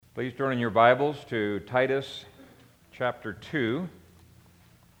Please turn in your Bibles to Titus chapter 2.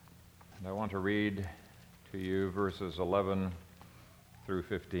 And I want to read to you verses 11 through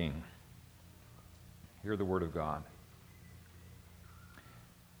 15. Hear the word of God.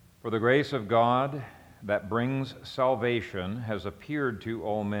 For the grace of God that brings salvation has appeared to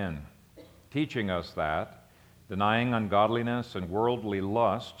all men, teaching us that, denying ungodliness and worldly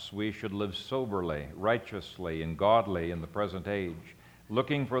lusts, we should live soberly, righteously, and godly in the present age,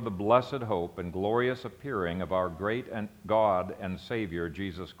 looking for the blessed hope and glorious appearing of our great God and Savior,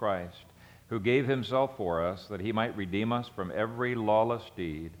 Jesus Christ, who gave himself for us that he might redeem us from every lawless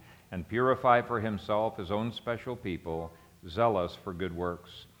deed and purify for himself his own special people, zealous for good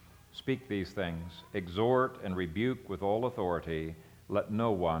works. Speak these things, exhort and rebuke with all authority. Let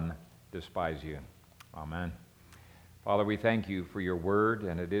no one despise you. Amen. Father, we thank you for your word,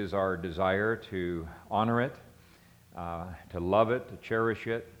 and it is our desire to honor it, to love it, to cherish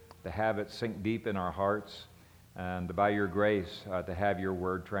it, to have it sink deep in our hearts, and by your grace to have your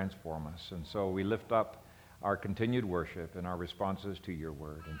word transform us. And so we lift up our continued worship and our responses to your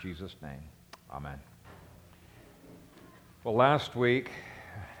word. In Jesus' name, amen. Well, last week,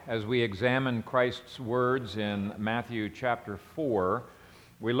 as we examined Christ's words in Matthew chapter 4,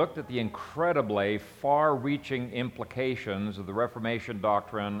 we looked at the incredibly far-reaching implications of the Reformation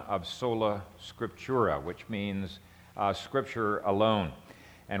doctrine of sola scriptura, which means Scripture alone.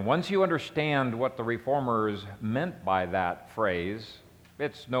 And once you understand what the Reformers meant by that phrase,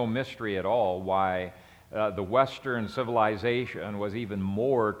 it's no mystery at all why the Western civilization was even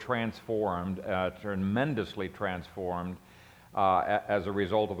more transformed, tremendously transformed, as a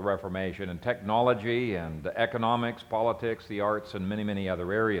result of the Reformation in technology and economics, politics, the arts, and many, many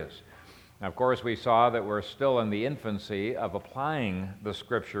other areas. Now, of course, we saw that we're still in the infancy of applying the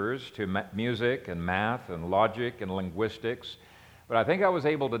Scriptures to music and math and logic and linguistics, but I think I was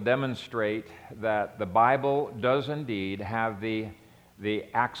able to demonstrate that the Bible does indeed have the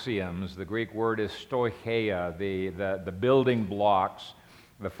axioms. The Greek word is stoicheia, the building blocks,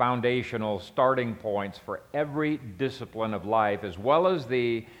 the foundational starting points for every discipline of life, as well as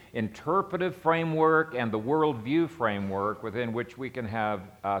the interpretive framework and the worldview framework within which we can have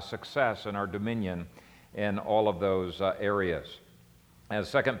success in our dominion in all of those areas.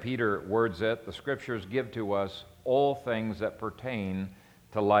 As 2 Peter words it, the Scriptures give to us all things that pertain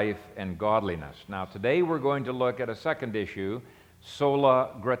to life and godliness. Now, today we're going to look at a second issue,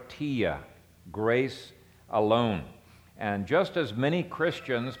 sola gratia, grace alone. And just as many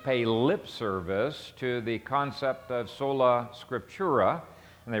Christians pay lip service to the concept of sola scriptura,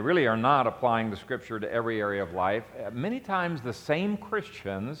 and they really are not applying the Scripture to every area of life, many times the same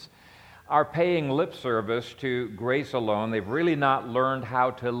Christians are paying lip service to grace alone. They've really not learned how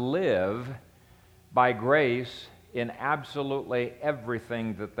to live by grace in absolutely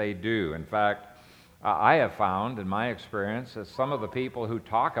everything that they do. In fact, I have found, in my experience, that some of the people who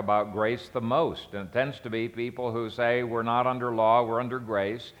talk about grace the most, and it tends to be people who say we're not under law, we're under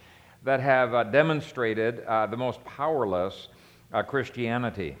grace, that have demonstrated the most powerless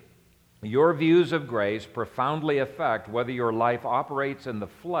Christianity. Your views of grace profoundly affect whether your life operates in the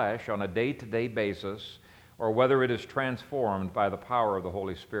flesh on a day-to-day basis or whether it is transformed by the power of the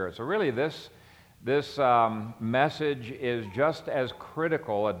Holy Spirit. So really this message is just as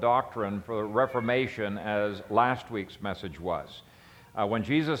critical a doctrine for the Reformation as last week's message was. When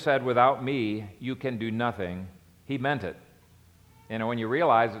Jesus said, "Without me, you can do nothing," he meant it. You know, when you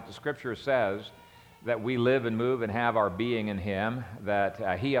realize that the Scripture says that we live and move and have our being in him,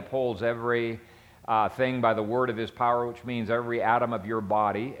 that he upholds every thing by the word of his power, which means every atom of your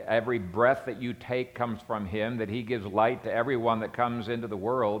body, every breath that you take comes from him, that he gives light to everyone that comes into the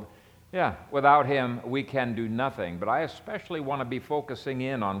world. Yeah, without him, we can do nothing. But I especially want to be focusing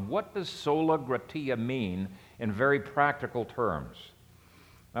in on what does sola gratia mean in very practical terms.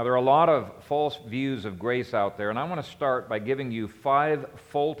 Now, there are a lot of false views of grace out there, and I want to start by giving you 5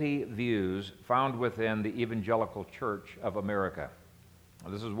 faulty views found within the evangelical church of America.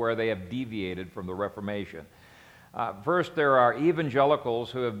 This is where they have deviated from the Reformation. First, there are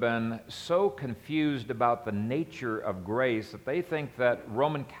evangelicals who have been so confused about the nature of grace that they think that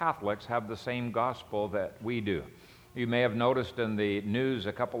Roman Catholics have the same gospel that we do. You may have noticed in the news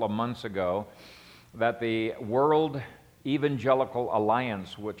a couple of months ago that the World Evangelical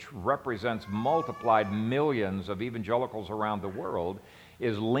Alliance, which represents multiplied millions of evangelicals around the world,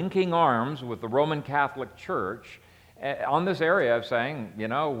 is linking arms with the Roman Catholic Church on this area of saying, you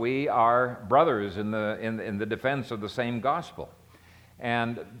know, we are brothers in the defense of the same gospel.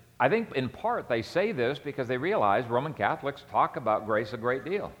 And I think in part they say this because they realize Roman Catholics talk about grace a great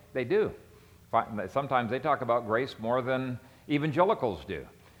deal. They do. Sometimes they talk about grace more than evangelicals do.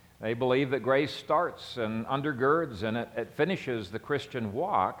 They believe that grace starts and undergirds and it finishes the Christian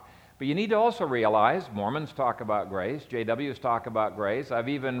walk. But you need to also realize Mormons talk about grace, JWs talk about grace. I've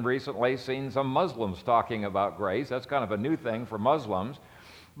even recently seen some Muslims talking about grace. That's kind of a new thing for Muslims.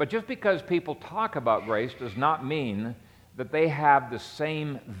 But just because people talk about grace does not mean that they have the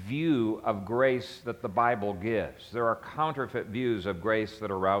same view of grace that the Bible gives. There are counterfeit views of grace that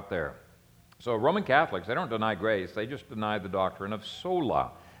are out there. So Roman Catholics, they don't deny grace, they just deny the doctrine of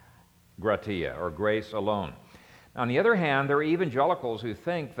sola gratia, or grace alone. On the other hand, there are evangelicals who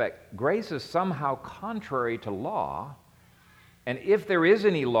think that grace is somehow contrary to law, and if there is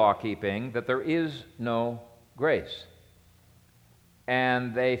any law keeping, that there is no grace.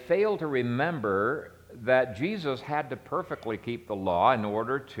 And they fail to remember that Jesus had to perfectly keep the law in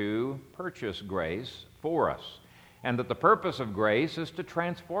order to purchase grace for us, and that the purpose of grace is to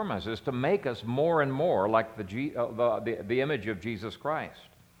transform us, is to make us more and more like the image of Jesus Christ.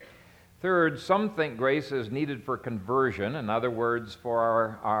 Third, some think grace is needed for conversion, in other words, for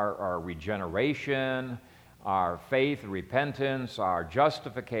our regeneration, our faith, repentance, our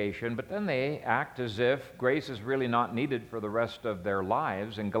justification, but then they act as if grace is really not needed for the rest of their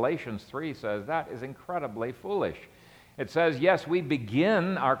lives. And Galatians 3 says that is incredibly foolish. It says, yes, we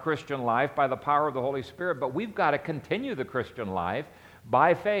begin our Christian life by the power of the Holy Spirit, but we've got to continue the Christian life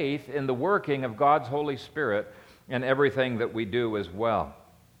by faith in the working of God's Holy Spirit in everything that we do as well.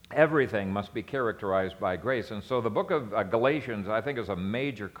 Everything must be characterized by grace. And so the book of Galatians, I think, is a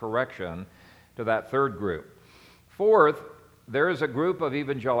major correction to that third group. Fourth, there is a group of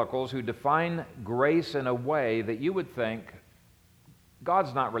evangelicals who define grace in a way that you would think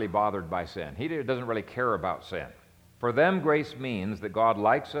God's not really bothered by sin. He doesn't really care about sin. For them, grace means that God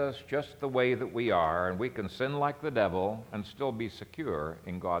likes us just the way that we are, and we can sin like the devil and still be secure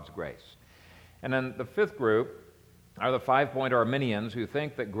in God's grace. And then the fifth group are the five-point Arminians who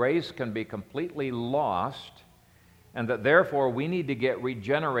think that grace can be completely lost and that therefore we need to get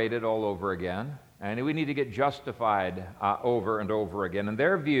regenerated all over again and we need to get justified over and over again. In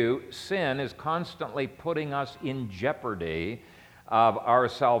their view, sin is constantly putting us in jeopardy of our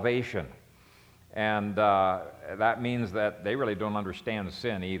salvation. And that means that they really don't understand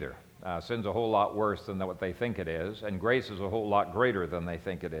sin either. Sin's a whole lot worse than what they think it is, and grace is a whole lot greater than they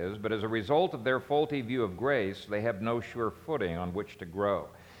think it is. But as a result of their faulty view of grace, they have no sure footing on which to grow.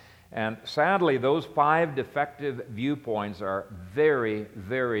 And sadly, those five defective viewpoints are very,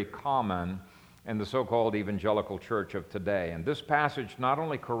 very common in the so-called evangelical church of today. And this passage not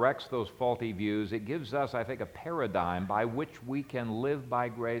only corrects those faulty views, it gives us, I think, a paradigm by which we can live by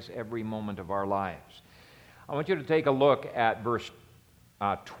grace every moment of our lives. I want you to take a look at verse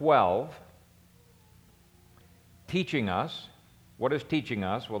 12, teaching us. What is teaching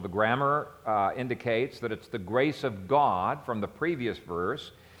us? Well, the grammar indicates that it's the grace of God from the previous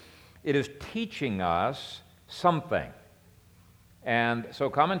verse. It is teaching us something. And so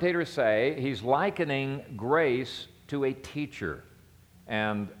commentators say he's likening grace to a teacher.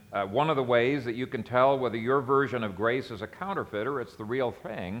 And one of the ways that you can tell whether your version of grace is a counterfeit or it's the real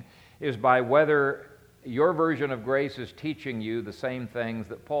thing is by whether your version of grace is teaching you the same things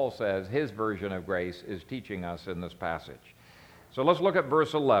that Paul says his version of grace is teaching us in this passage. So let's look at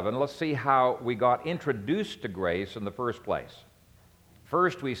verse 11. Let's see how we got introduced to grace in the first place.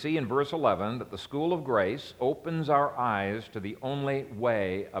 First, we see in verse 11 that the school of grace opens our eyes to the only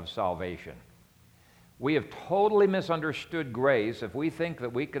way of salvation. We have totally misunderstood grace if we think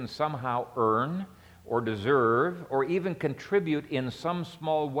that we can somehow earn or deserve, or even contribute in some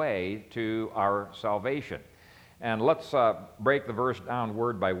small way to our salvation. And let's break the verse down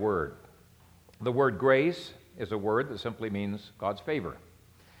word by word. The word grace is a word that simply means God's favor.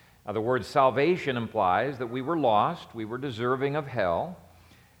 The word salvation implies that we were lost, we were deserving of hell.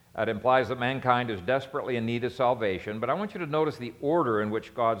 It implies that mankind is desperately in need of salvation, but I want you to notice the order in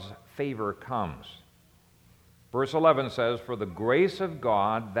which God's favor comes. Verse 11 says, "For the grace of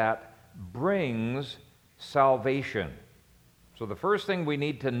God that brings salvation." So the first thing we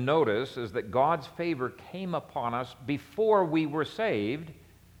need to notice is that God's favor came upon us before we were saved.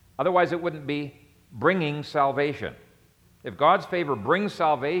 Otherwise, it wouldn't be bringing salvation. If God's favor brings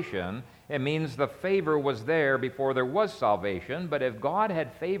salvation, it means the favor was there before there was salvation. But if God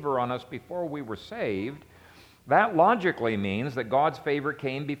had favor on us before we were saved, that logically means that God's favor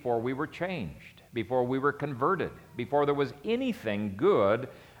came before we were changed, before we were converted, before there was anything good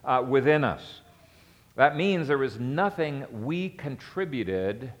within us. That means there is nothing we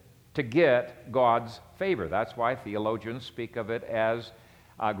contributed to get God's favor. That's why theologians speak of it as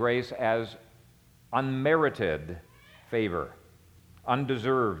grace as unmerited favor,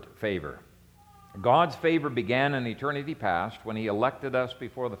 undeserved favor. God's favor began in eternity past when He elected us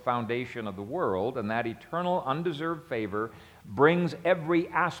before the foundation of the world, and that eternal, undeserved favor brings every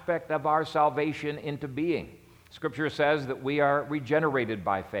aspect of our salvation into being. Scripture says that we are regenerated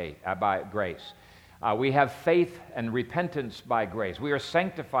by faith, by grace. We have faith and repentance by grace. We are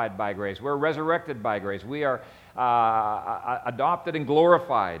sanctified by grace. We're resurrected by grace. We are adopted and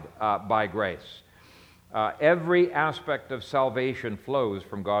glorified by grace. Every aspect of salvation flows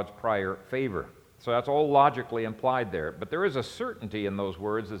from God's prior favor. So that's all logically implied there. But there is a certainty in those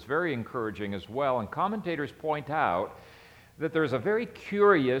words that's very encouraging as well. And commentators point out that there's a very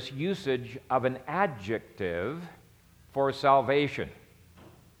curious usage of an adjective for salvation.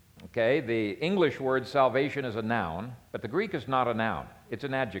 Okay, the English word salvation is a noun, but the Greek is not a noun. It's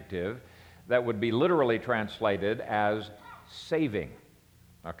an adjective that would be literally translated as saving.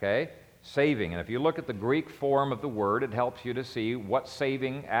 Okay, saving. And if you look at the Greek form of the word, it helps you to see what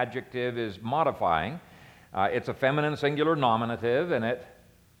saving adjective is modifying. It's a feminine singular nominative, and it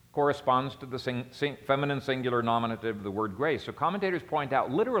corresponds to the feminine singular nominative of the word grace. So commentators point out,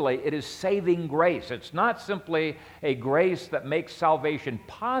 literally, it is saving grace. It's not simply a grace that makes salvation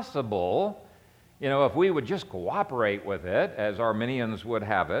possible, if we would just cooperate with it, as Arminians would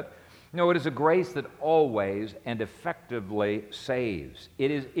have it. No, it is a grace that always and effectively saves.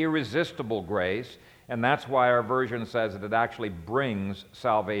 It is irresistible grace, and that's why our version says that it actually brings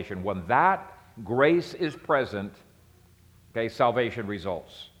salvation. When that grace is present, salvation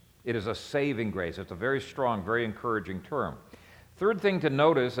results. It is a saving grace. It's a very strong, very encouraging term. Third thing to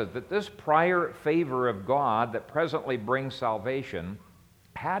notice is that this prior favor of God that presently brings salvation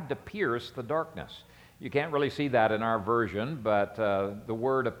had to pierce the darkness. You can't really see that in our version, but the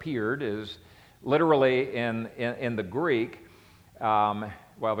word appeared is literally in the Greek.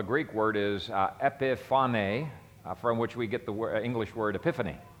 The Greek word is epiphane, from which we get the English word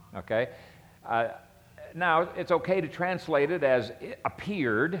epiphany. Okay? Now, it's okay to translate it as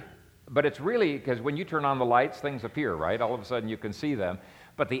appeared, but it's really, because when you turn on the lights, things appear, right? All of a sudden you can see them.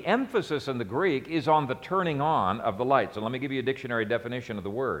 But the emphasis in the Greek is on the turning on of the lights. So let me give you a dictionary definition of the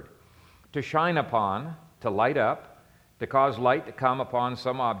word. To shine upon, to light up, to cause light to come upon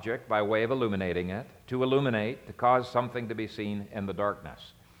some object by way of illuminating it, to illuminate, to cause something to be seen in the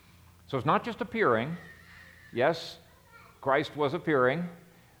darkness. So it's not just appearing. Yes, Christ was appearing,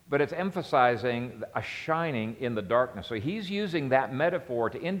 but it's emphasizing a shining in the darkness. So he's using that metaphor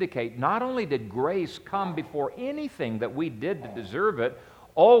to indicate not only did grace come before anything that we did to deserve it,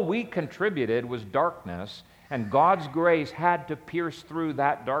 all we contributed was darkness, and God's grace had to pierce through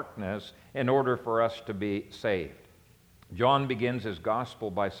that darkness in order for us to be saved. John begins his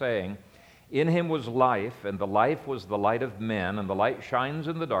gospel by saying, "In him was life, and the life was the light of men, and the light shines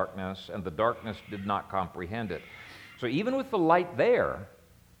in the darkness, and the darkness did not comprehend it." So even with the light there,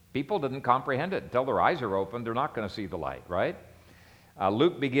 people didn't comprehend it. Until their eyes are open, they're not going to see the light, right?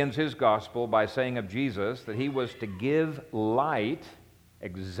 Luke begins his gospel by saying of Jesus that he was to give light,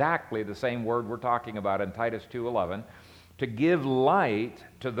 exactly the same word we're talking about in Titus 2:11, to give light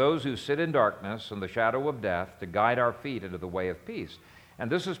to those who sit in darkness and the shadow of death, to guide our feet into the way of peace.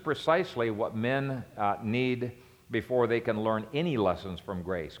 And this is precisely what men need before they can learn any lessons from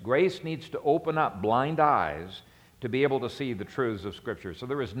grace. Grace needs to open up blind eyes to be able to see the truths of Scripture. So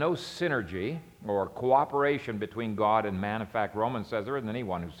there is no synergy or cooperation between God and man. In fact, Romans says there isn't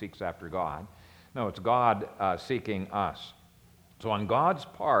anyone who seeks after God. No, it's God seeking us. So on God's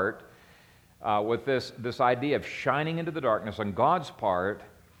part, with this idea of shining into the darkness, on God's part,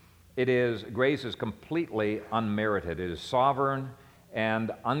 grace is completely unmerited. It is sovereign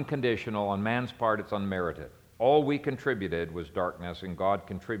and unconditional. On man's part, it's unmerited. All we contributed was darkness, and God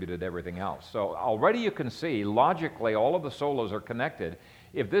contributed everything else. So already you can see, logically, all of the solas are connected.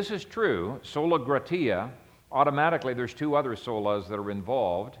 If this is true, sola gratia, automatically there's two other solas that are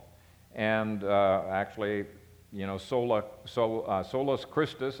involved, and solus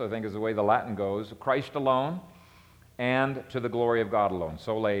Christus, I think is the way the Latin goes, Christ alone, and to the glory of God alone,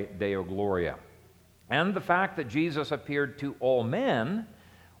 sole Deo gloria. And the fact that Jesus appeared to all men,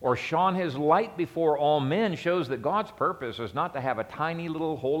 or shone his light before all men, shows that God's purpose is not to have a tiny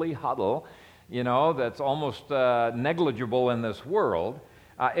little holy huddle, that's almost negligible in this world.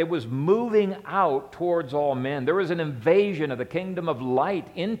 It was moving out towards all men. There was an invasion of the kingdom of light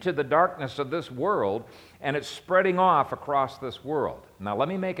into the darkness of this world, and it's spreading off across this world. Now, let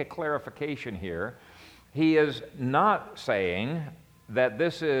me make a clarification here. He is not saying that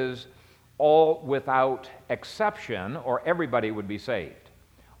this is all without exception, or everybody would be saved.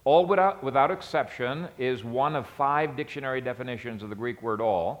 All without exception is one of 5 dictionary definitions of the Greek word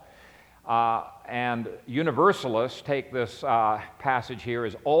all. And universalists take this passage here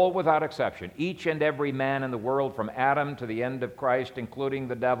as all without exception. Each and every man in the world, from Adam to the end of Christ, including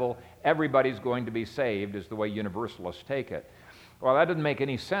the devil, everybody's going to be saved, is the way universalists take it. Well, that doesn't make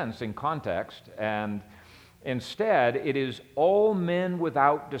any sense in context, and instead, it is all men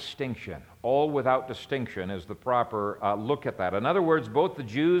without distinction. All without distinction is the proper look at that. In other words, both the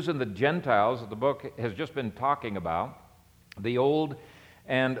Jews and the Gentiles that the book has just been talking about, the old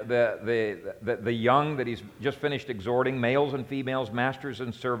and the young that he's just finished exhorting, males and females, masters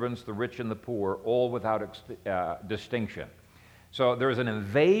and servants, the rich and the poor, all without distinction. So there's an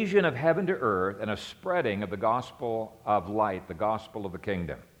invasion of heaven to earth and a spreading of the gospel of light, the gospel of the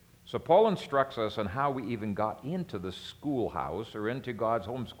kingdom. So Paul instructs us on how we even got into the schoolhouse or into God's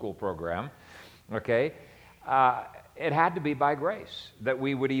homeschool program, okay? It had to be by grace that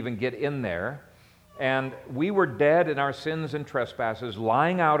we would even get in there. And we were dead in our sins and trespasses,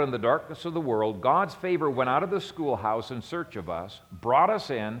 lying out in the darkness of the world. God's favor went out of the schoolhouse in search of us, brought us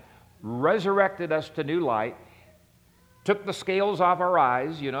in, resurrected us to new light, took the scales off our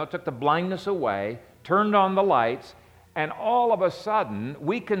eyes, took the blindness away, turned on the lights, and all of a sudden,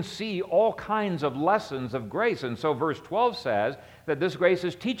 we can see all kinds of lessons of grace. And so verse 12 says that this grace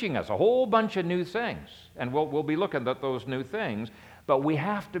is teaching us a whole bunch of new things. And we'll be looking at those new things. But we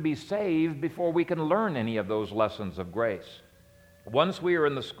have to be saved before we can learn any of those lessons of grace. Once we are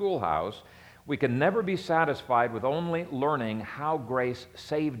in the schoolhouse, we can never be satisfied with only learning how grace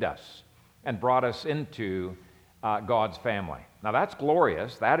saved us and brought us into God's family. Now that's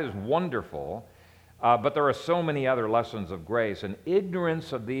glorious, that is wonderful, but there are so many other lessons of grace, and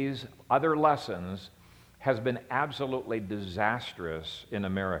ignorance of these other lessons has been absolutely disastrous in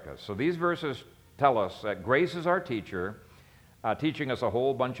America. So these verses tell us that grace is our teacher, teaching us a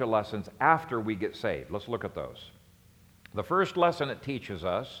whole bunch of lessons after we get saved. Let's look at those. The first lesson it teaches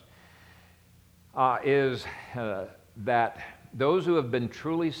us is that those who have been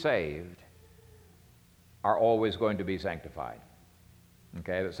truly saved are always going to be sanctified.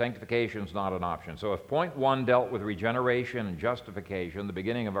 Okay, that sanctification is not an option. So if point 1 dealt with regeneration and justification, the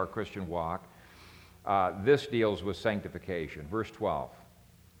beginning of our Christian walk, this deals with sanctification. Verse 12.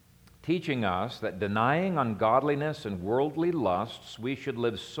 Teaching us that denying ungodliness and worldly lusts, we should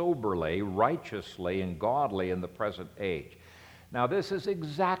live soberly, righteously, and godly in the present age. Now, this is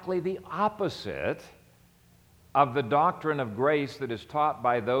exactly the opposite of the doctrine of grace that is taught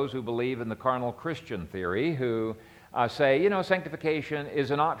by those who believe in the carnal Christian theory, who say, sanctification is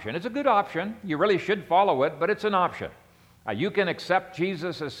an option. It's a good option. You really should follow it, but it's an option. You can accept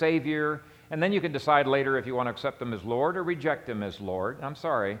Jesus as Savior, and then you can decide later if you want to accept Him as Lord or reject Him as Lord. I'm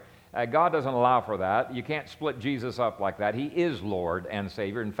sorry. God doesn't allow for that. You can't split Jesus up like that. He is Lord and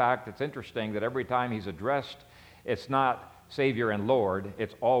Savior. In fact, it's interesting that every time He's addressed, it's not Savior and Lord.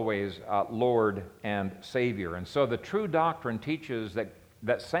 It's always Lord and Savior. And so the true doctrine teaches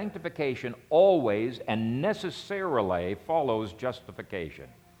that sanctification always and necessarily follows justification.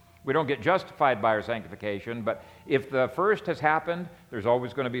 We don't get justified by our sanctification, but if the first has happened, there's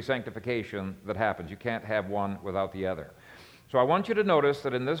always going to be sanctification that happens. You can't have one without the other. So I want you to notice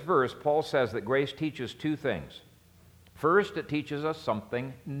that in this verse, Paul says that grace teaches two things. First, it teaches us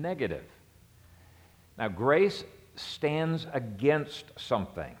something negative. Now, grace stands against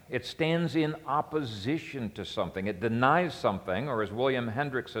something. It stands in opposition to something. It denies something, or as William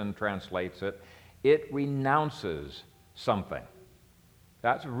Hendrickson translates it, it renounces something.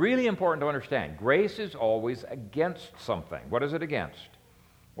 That's really important to understand. Grace is always against something. What is it against?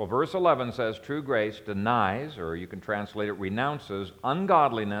 Well, verse 11 says, true grace denies, or you can translate it, renounces,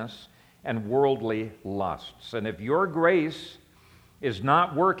 ungodliness and worldly lusts. And if your grace is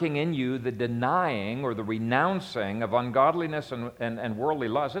not working in you the denying or the renouncing of ungodliness and worldly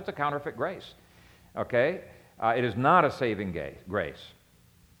lust, it's a counterfeit grace. Okay? It is not a saving grace.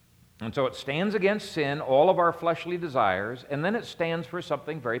 And so it stands against sin, all of our fleshly desires, and then it stands for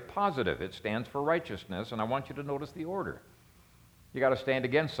something very positive. It stands for righteousness, and I want you to notice the order. You got to stand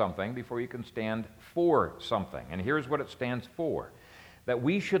against something before you can stand for something. And here's what it stands for. That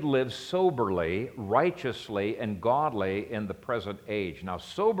we should live soberly, righteously, and godly in the present age. Now,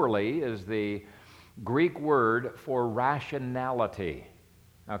 soberly is the Greek word for rationality.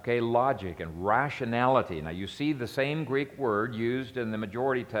 Okay, logic and rationality. Now, you see the same Greek word used in the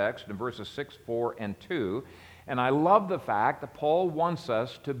majority text in verses 6, 4, and 2. And I love the fact that Paul wants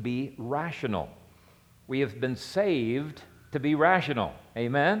us to be rational. We have been saved to be rational.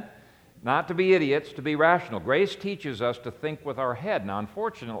 Amen? Not to be idiots, to be rational. Grace teaches us to think with our head. Now,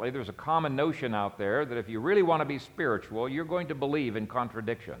 unfortunately, there's a common notion out there that if you really want to be spiritual, you're going to believe in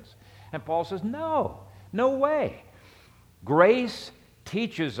contradictions. And Paul says, no way. Grace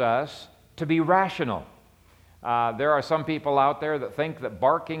teaches us to be rational. There are some people out there that think that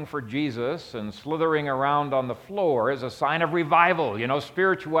barking for Jesus and slithering around on the floor is a sign of revival,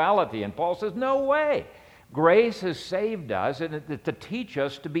 spirituality. And Paul says, no way. Grace has saved us to teach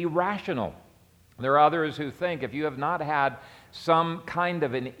us to be rational. There are others who think if you have not had some kind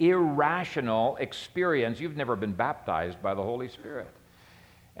of an irrational experience, you've never been baptized by the Holy Spirit.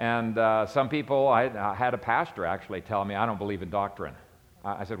 And some people, I had a pastor actually tell me, I don't believe in doctrine.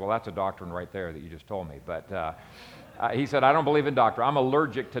 I said, well, that's a doctrine right there that you just told me. But he said, I don't believe in doctrine. I'm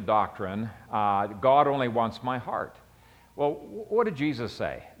allergic to doctrine. God only wants my heart. Well, what did Jesus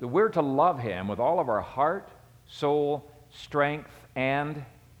say? That we're to love him with all of our heart, soul, strength, and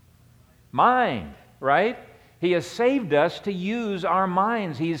mind, right? He has saved us to use our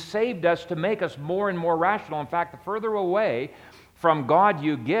minds. He has saved us to make us more and more rational. In fact, the further away from God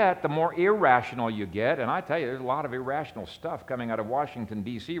you get, the more irrational you get. And I tell you, there's a lot of irrational stuff coming out of Washington,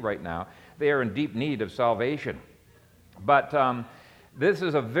 D.C. right now. They are in deep need of salvation. But this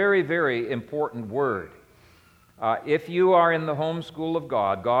is a very, very important word. If you are in the home school of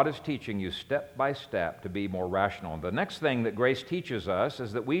God, God is teaching you step by step to be more rational. And the next thing that grace teaches us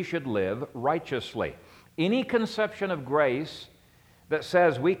is that we should live righteously. Any conception of grace that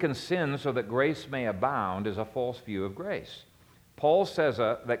says we can sin so that grace may abound is a false view of grace. Paul says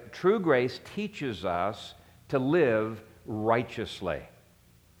that true grace teaches us to live righteously.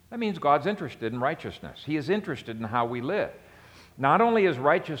 That means God's interested in righteousness. He is interested in how we live. Not only is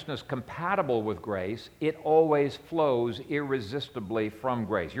righteousness compatible with grace, it always flows irresistibly from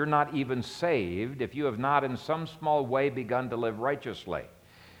grace. You're not even saved if you have not in some small way begun to live righteously.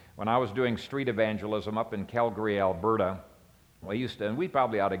 When I was doing street evangelism up in Calgary, Alberta, we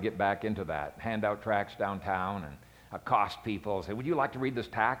probably ought to get back into that, hand out tracts downtown and accost people, say, would you like to read this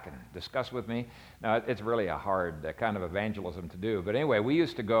tract and discuss with me? Now, it's really a hard kind of evangelism to do. But anyway, we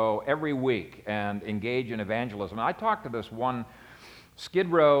used to go every week and engage in evangelism. I talked to this one Skid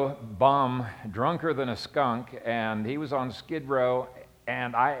Row bum, drunker than a skunk, and he was on Skid Row,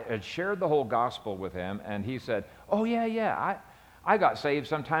 and I had shared the whole gospel with him, and he said, oh, yeah, I got saved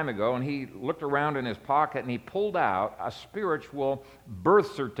some time ago. And he looked around in his pocket and he pulled out a spiritual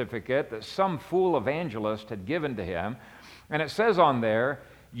birth certificate that some fool evangelist had given to him. And it says on there,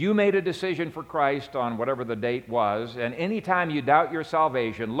 you made a decision for Christ on whatever the date was, and anytime you doubt your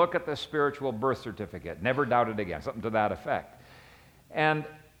salvation, look at the spiritual birth certificate. Never doubt it again, something to that effect. And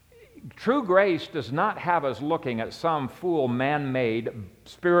true grace does not have us looking at some fool man-made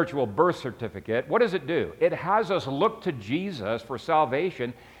spiritual birth certificate. What does it do? It has us look to Jesus for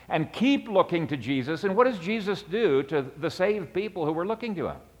salvation and keep looking to Jesus. And what does Jesus do to the saved people who were looking to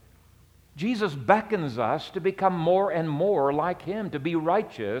him? Jesus beckons us to become more and more like him, to be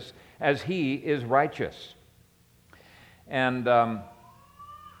righteous as he is righteous. And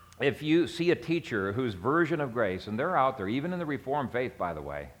if you see a teacher whose version of grace, and they're out there, even in the Reformed faith, by the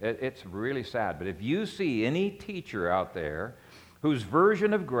way, it's really sad, but if you see any teacher out there whose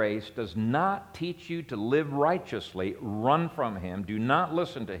version of grace does not teach you to live righteously, run from him, do not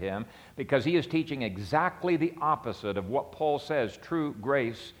listen to him, because he is teaching exactly the opposite of what Paul says true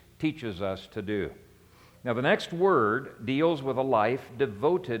grace teaches us to do. Now, the next word deals with a life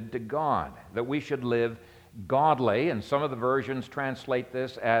devoted to God, that we should live godly, and some of the versions translate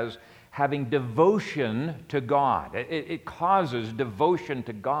this as having devotion to God. It causes devotion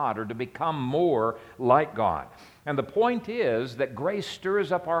to God, or to become more like God. And the point is that grace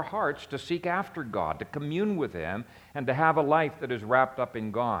stirs up our hearts to seek after God, to commune with him, and to have a life that is wrapped up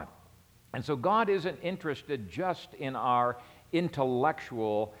in God. And so God isn't interested just in our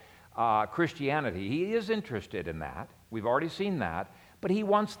intellectual Christianity. He is interested in that. We've already seen that. But he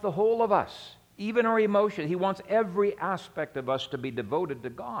wants the whole of us, even our emotions. He wants every aspect of us to be devoted to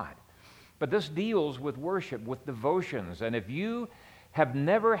God. But this deals with worship, with devotions. And if you have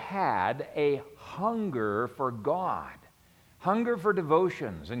never had a hunger for God, hunger for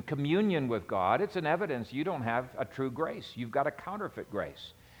devotions and communion with God, it's an evidence you don't have a true grace. You've got a counterfeit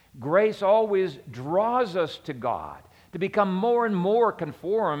grace. Grace always draws us to God, to become more and more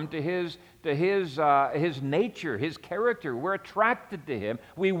conformed to his nature, his character. We're attracted to him.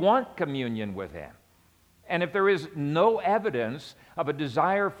 We want communion with him. And if there is no evidence of a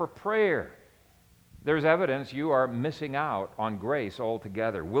desire for prayer, there's evidence you are missing out on grace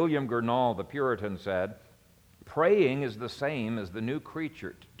altogether. William Gurnall, the Puritan, said, praying is the same as the new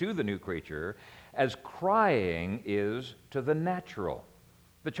creature, to the new creature, as crying is to the natural.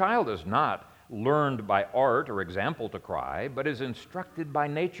 The child is not learned by art or example to cry, but is instructed by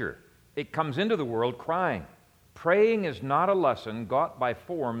nature. It comes into the world crying. Praying is not a lesson got by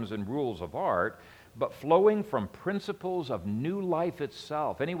forms and rules of art, but flowing from principles of new life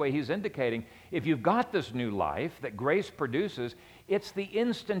itself. Anyway, he's indicating if you've got this new life that grace produces, it's the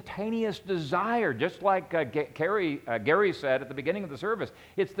instantaneous desire, just like Gary said at the beginning of the service.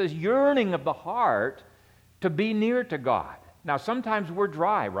 It's this yearning of the heart to be near to God. Now, sometimes we're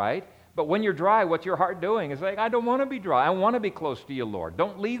dry, right? But when you're dry, what's your heart doing? It's like, I don't want to be dry. I want to be close to you, Lord.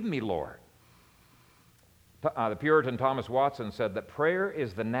 Don't leave me, Lord. The Puritan Thomas Watson said that prayer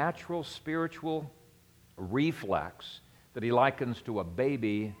is the natural spiritual reflex that he likens to a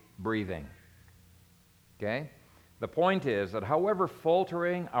baby breathing. Okay? The point is that however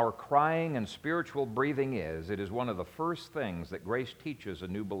faltering our crying and spiritual breathing is, it is one of the first things that grace teaches a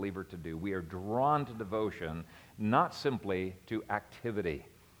new believer to do. We are drawn to devotion, not simply to activity.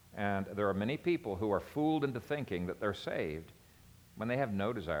 And there are many people who are fooled into thinking that they're saved when they have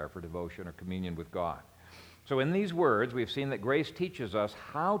no desire for devotion or communion with God. So in these words, we've seen that grace teaches us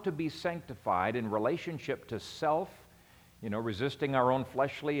how to be sanctified in relationship to self, resisting our own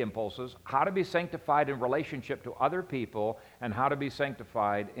fleshly impulses, how to be sanctified in relationship to other people, and how to be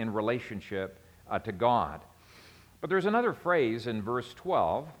sanctified in relationship to God. But there's another phrase in verse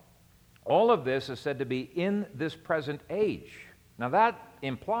 12. All of this is said to be in this present age. Now that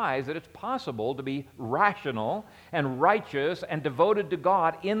implies that it's possible to be rational and righteous and devoted to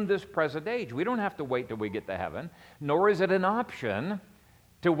God in this present age. We don't have to wait till we get to heaven, nor is it an option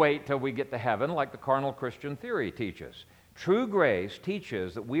to wait till we get to heaven like the carnal Christian theory teaches. True grace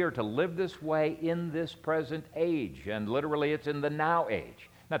teaches that we are to live this way in this present age, and literally it's in the now age.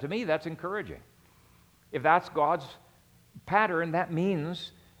 Now to me that's encouraging. If that's God's pattern, that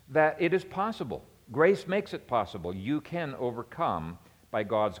means that it is possible. Grace makes it possible. You can overcome by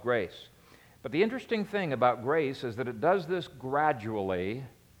God's grace. But the interesting thing about grace is that it does this gradually,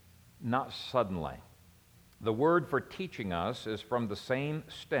 not suddenly. The word for teaching us is from the same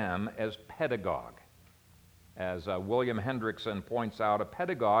stem as pedagogue. As William Hendrickson points out, a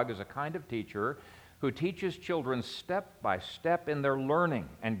pedagogue is a kind of teacher who teaches children step by step in their learning.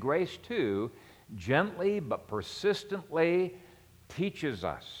 And grace, too, gently but persistently teaches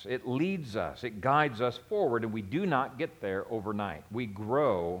us, it leads us, it guides us forward, and we do not get there overnight. We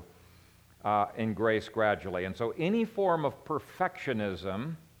grow in grace gradually. And so any form of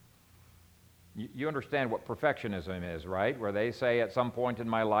perfectionism, you understand what perfectionism is, right? Where they say at some point in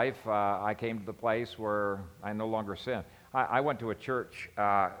my life, I came to the place where I no longer sin. I went to a church,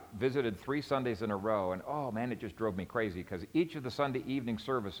 visited 3 Sundays in a row, and oh man, it just drove me crazy because each of the Sunday evening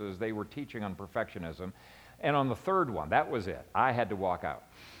services, they were teaching on perfectionism. And on the third one, that was it. I had to walk out.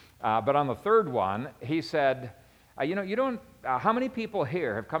 But on the third one, he said, how many people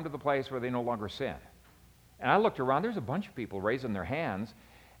here have come to the place where they no longer sin? And I looked around, there's a bunch of people raising their hands.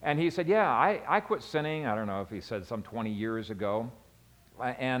 And he said, yeah, I quit sinning, I don't know if he said some 20 years ago.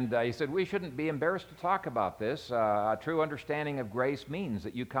 And he said, we shouldn't be embarrassed to talk about this. A true understanding of grace means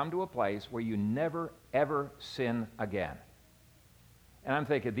that you come to a place where you never, ever sin again. And I'm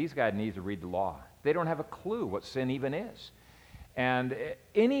thinking, these guys need to read the law. They don't have a clue what sin even is. And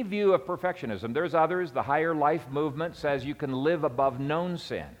any view of perfectionism, there's others, the higher life movement says you can live above known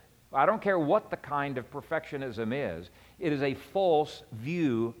sin. I don't care what the kind of perfectionism is, it is a false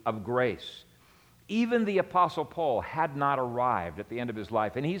view of grace. Even the Apostle Paul had not arrived at the end of his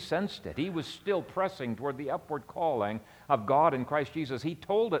life, and he sensed it. He was still pressing toward the upward calling of God in Christ Jesus. He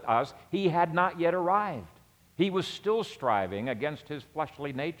told us he had not yet arrived. He was still striving against his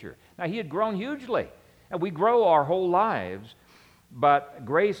fleshly nature. Now, he had grown hugely, and we grow our whole lives, but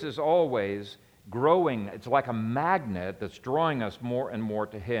grace is always growing. It's like a magnet that's drawing us more and more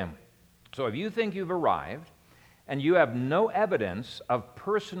to him. So if you think you've arrived, and you have no evidence of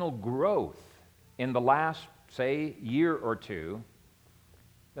personal growth in the last, say, year or two,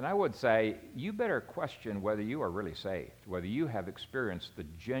 then I would say you better question whether you are really saved, whether you have experienced the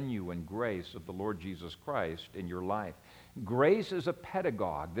genuine grace of the Lord Jesus Christ in your life. Grace is a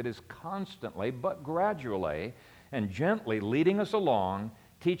pedagogue that is constantly, but gradually and gently leading us along,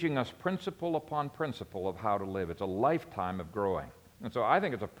 teaching us principle upon principle of how to live. It's a lifetime of growing. And so I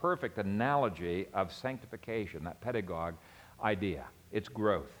think it's a perfect analogy of sanctification, that pedagogue idea. It's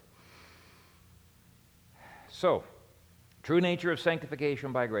growth. So, true nature of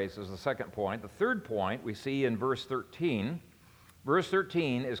sanctification by grace is the second point. The third point we see in verse 13. Verse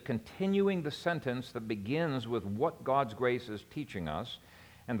 13 is continuing the sentence that begins with what God's grace is teaching us.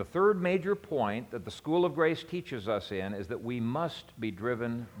 And the third major point that the School of Grace teaches us in is that we must be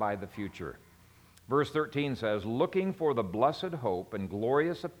driven by the future. Verse 13 says, looking for the blessed hope and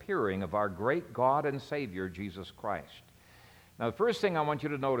glorious appearing of our great God and Savior, Jesus Christ. Now, the first thing I want you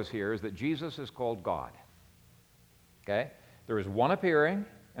to notice here is that Jesus is called God. Okay? There is one appearing,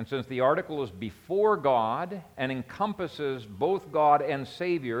 and since the article is before God and encompasses both God and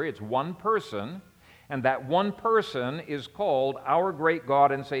Savior, it's one person, and that one person is called our great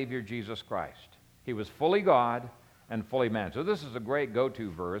God and Savior, Jesus Christ. He was fully God and fully man. So this is a great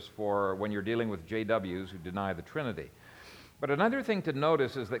go-to verse for when you're dealing with JWs who deny the Trinity. But another thing to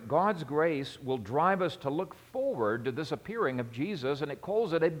notice is that God's grace will drive us to look forward to this appearing of Jesus, and it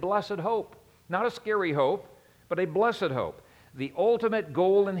calls it a blessed hope. Not a scary hope, but a blessed hope. The ultimate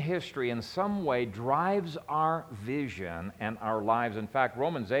goal in history in some way drives our vision and our lives. In fact,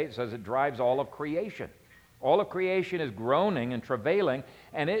 Romans 8 says it drives all of creation. All of creation is groaning and travailing,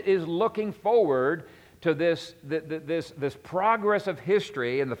 and it is looking forward to this progress of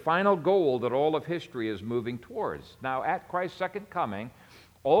history and the final goal that all of history is moving towards. Now, at Christ's second coming,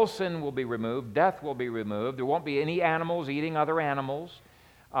 all sin will be removed, death will be removed, there won't be any animals eating other animals,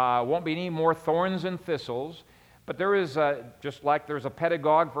 won't be any more thorns and thistles, but there is, just like there's a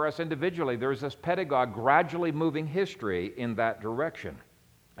pedagogue for us individually, there's this pedagogue gradually moving history in that direction.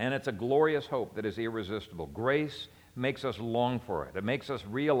 And it's a glorious hope that is irresistible. Grace makes us long for it. It makes us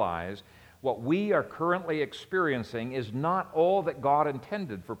realize what we are currently experiencing is not all that God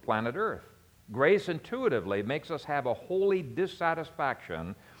intended for planet Earth. Grace intuitively makes us have a holy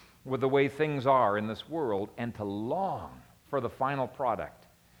dissatisfaction with the way things are in this world and to long for the final product.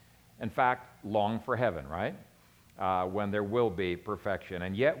 In fact, long for heaven, right? When there will be perfection.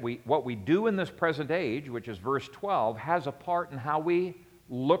 And yet, what we do in this present age, which is verse 12, has a part in how we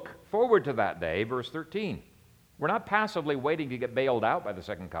look forward to that day, verse 13. We're not passively waiting to get bailed out by the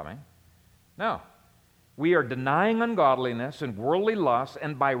second coming. No. We are denying ungodliness and worldly lust,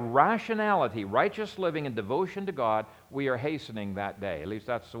 and by rationality, righteous living, and devotion to God, we are hastening that day. At least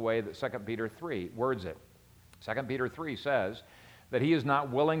that's the way that 2 Peter 3 words it. 2 Peter 3 says that he is not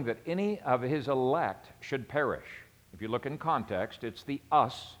willing that any of his elect should perish. If you look in context, it's the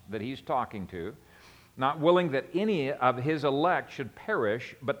us that he's talking to. Not willing that any of his elect should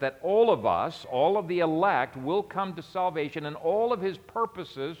perish, but that all of us, all of the elect, will come to salvation, and all of his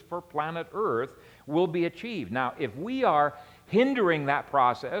purposes for planet Earth will be achieved. Now, if we are hindering that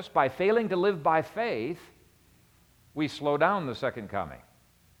process by failing to live by faith, we slow down the second coming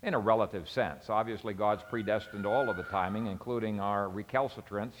in a relative sense. Obviously, God's predestined all of the timing, including our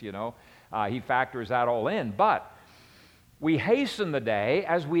recalcitrance, He factors that all in, but we hasten the day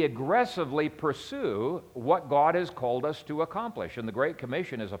as we aggressively pursue what God has called us to accomplish. And the Great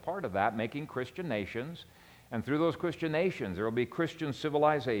Commission is a part of that, making Christian nations. And through those Christian nations, there will be Christian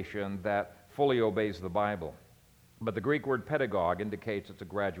civilization that fully obeys the Bible. But the Greek word pedagogue indicates it's a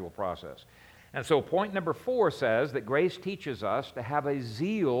gradual process. And so point number 4 says that grace teaches us to have a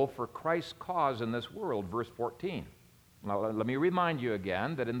zeal for Christ's cause in this world, verse 14. Now, let me remind you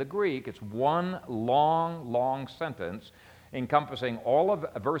again that in the Greek, it's one long sentence encompassing all of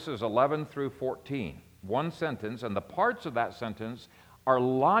verses 11 through 14. One sentence, and the parts of that sentence are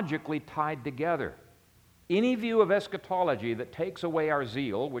logically tied together. Any view of eschatology that takes away our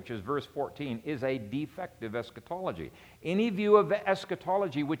zeal, which is verse 14, is a defective eschatology. Any view of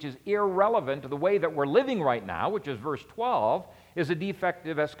eschatology which is irrelevant to the way that we're living right now, which is verse 12, is a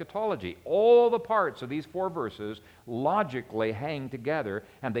defective eschatology. All the parts of these 4 verses logically hang together,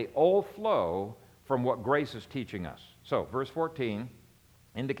 and they all flow from what grace is teaching us. So, verse 14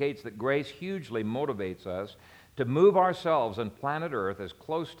 indicates that grace hugely motivates us to move ourselves and planet Earth as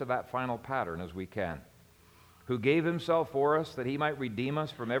close to that final pattern as we can. Who gave himself for us that he might redeem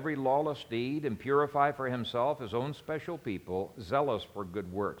us from every lawless deed and purify for himself his own special people, zealous for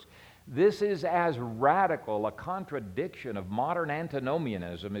good works. This is as radical a contradiction of modern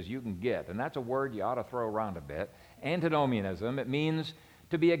antinomianism as you can get, and that's a word you ought to throw around a bit. Antinomianism, it means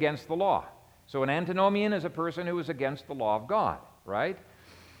to be against the law. So an antinomian is a person who is against the law of God, right?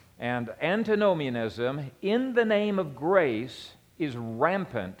 And antinomianism, in the name of grace, is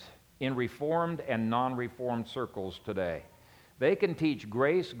rampant in Reformed and non-Reformed circles today. They can teach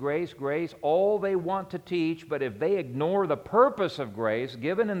grace, grace, grace, all they want to teach, but if they ignore the purpose of grace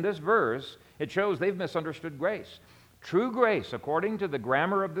given in this verse, it shows they've misunderstood grace. True grace, according to the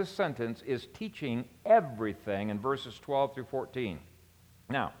grammar of this sentence, is teaching everything in verses 12 through 14.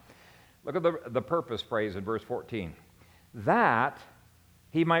 Now, look at the purpose phrase in verse 14. That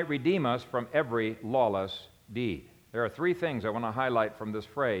he might redeem us from every lawless deed. There are 3 things I want to highlight from this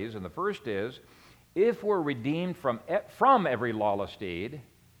phrase, and the first is, if we're redeemed from every lawless deed,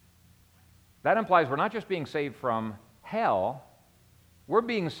 that implies we're not just being saved from hell, we're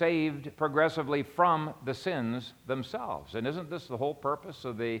being saved progressively from the sins themselves. And isn't this the whole purpose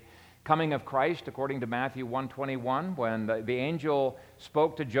of the coming of Christ, according to Matthew 1:21, when the angel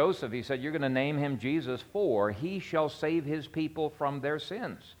spoke to Joseph, he said, you're going to name him Jesus, for he shall save his people from their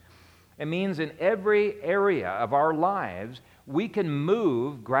sins. It means in every area of our lives, we can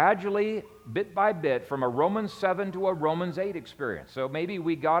move gradually, bit by bit, from a Romans 7 to a Romans 8 experience. So maybe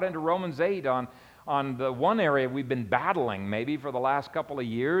we got into Romans 8 on the one area we've been battling maybe for the last couple of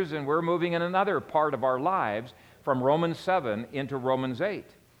years, and we're moving in another part of our lives from Romans 7 into Romans 8.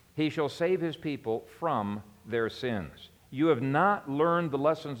 He shall save his people from their sins. You have not learned the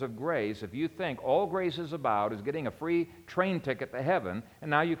lessons of grace if you think all grace is about is getting a free train ticket to heaven,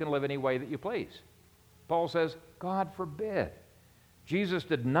 and now you can live any way that you please. Paul says, God forbid. Jesus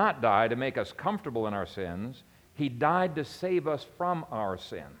did not die to make us comfortable in our sins. He died to save us from our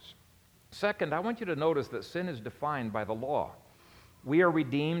sins. Second, I want you to notice that sin is defined by the law. We are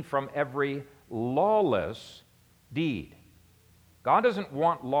redeemed from every lawless deed. God doesn't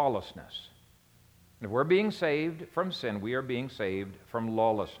want lawlessness. If we're being saved from sin, we are being saved from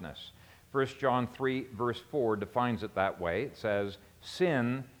lawlessness. 1 John 3, verse 4 defines it that way. It says,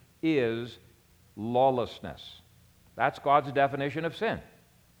 sin is lawlessness. That's God's definition of sin.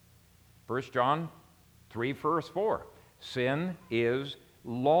 1 John 3, verse 4. Sin is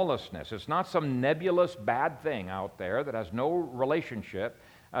lawlessness. It's not some nebulous bad thing out there that has no relationship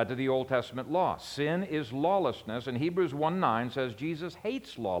to the Old Testament law. Sin is lawlessness, and Hebrews 1:9 says Jesus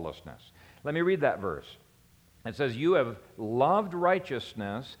hates lawlessness. Let me read that verse. It says, you have loved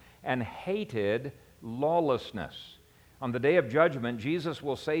righteousness and hated lawlessness. On the day of judgment, Jesus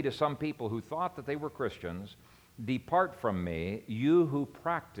will say to some people who thought that they were Christians, depart from me, you who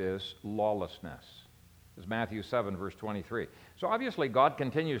practice lawlessness. This is Matthew 7, verse 23. So obviously God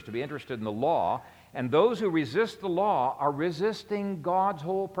continues to be interested in the law, and those who resist the law are resisting God's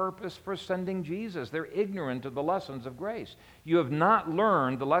whole purpose for sending Jesus. They're ignorant of the lessons of grace. You have not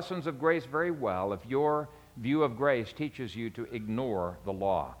learned the lessons of grace very well if your view of grace teaches you to ignore the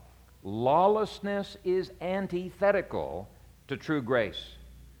law. Lawlessness is antithetical to true grace.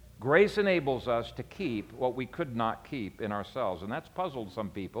 Grace enables us to keep what we could not keep in ourselves, and that's puzzled some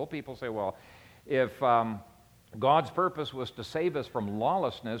people. People say, well, if God's purpose was to save us from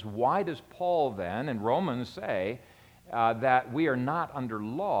lawlessness, why does Paul then in Romans say that we are not under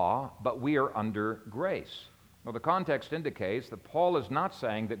law, but we are under grace? Well, the context indicates that Paul is not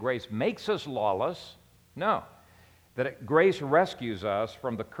saying that grace makes us lawless. No, that grace rescues us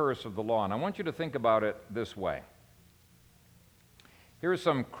from the curse of the law. And I want you to think about it this way. Here's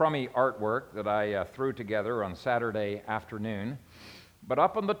some crummy artwork that I threw together on Saturday afternoon. But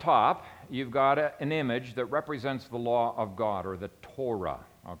up on the top, you've got an image that represents the law of God, or the Torah,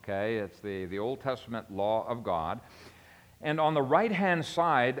 okay? It's the Old Testament law of God. And on the right-hand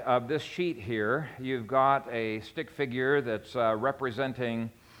side of this sheet here, you've got a stick figure that's representing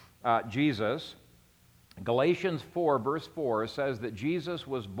Jesus. Galatians 4, verse 4 says that Jesus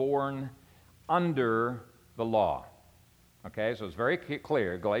was born under the law. Okay, so it's very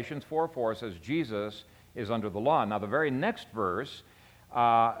clear. Galatians 4:4 says Jesus is under the law. Now, the very next verse,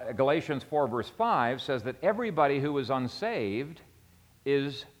 Galatians 4, verse 5, says that everybody who is unsaved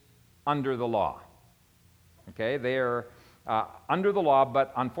is under the law. Okay, they are under the law,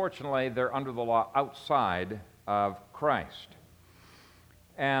 but unfortunately, they're under the law outside of Christ.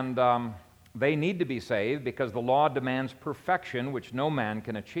 And they need to be saved because the law demands perfection, which no man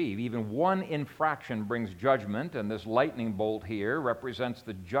can achieve. Even one infraction brings judgment, and this lightning bolt here represents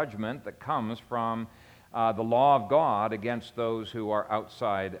the judgment that comes from the law of God against those who are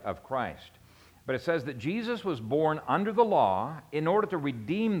outside of Christ. But it says that Jesus was born under the law in order to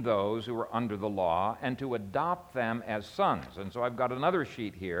redeem those who were under the law and to adopt them as sons. And so I've got another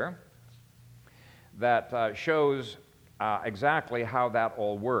sheet here that shows exactly how that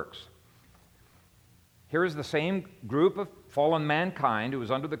all works. Here is the same group of fallen mankind who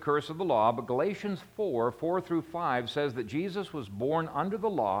was under the curse of the law, but Galatians 4 through 5 says that Jesus was born under the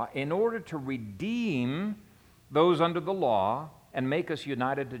law in order to redeem those under the law and make us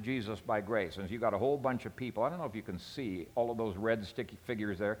united to Jesus by grace. And you've got a whole bunch of people. I don't know if you can see all of those red sticky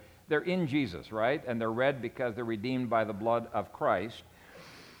figures there. They're in Jesus, right? And they're red because they're redeemed by the blood of Christ.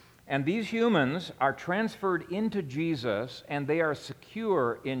 And these humans are transferred into Jesus, and they are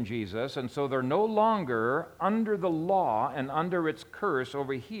secure in Jesus, and so they're no longer under the law and under its curse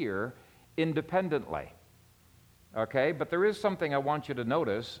over here independently. Okay, but there is something I want you to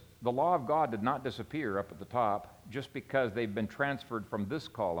notice. The law of God did not disappear up at the top just because they've been transferred from this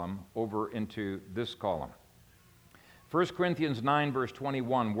column over into this column. 1 Corinthians 9, verse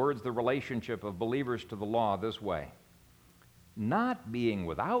 21 words the relationship of believers to the law this way. Not being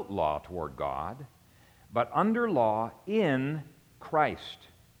without law toward God, but under law in Christ.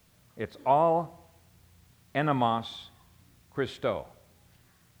 It's all enemos Christo.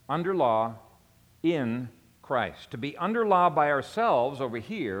 Under law, in Christ. To be under law by ourselves over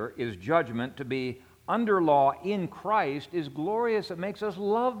here is judgment. To be under law in Christ is glorious. It makes us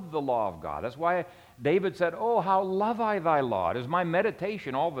love the law of God. That's why David said, "Oh, how love I thy law. It is my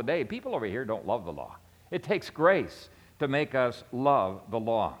meditation all the day." People over here don't love the law. It takes grace to make us love the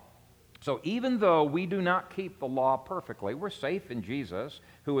law. So even though we do not keep the law perfectly, we're safe in Jesus,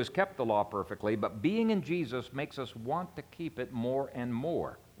 who has kept the law perfectly, but being in Jesus makes us want to keep it more and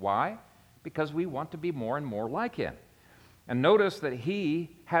more. Why? Because we want to be more and more like him. And notice that he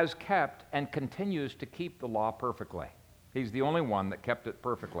has kept and continues to keep the law perfectly. He's the only one that kept it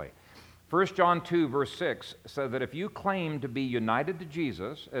perfectly. 1 John 2, verse 6 says that if you claim to be united to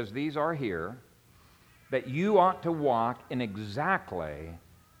Jesus, as these are here, that you ought to walk in exactly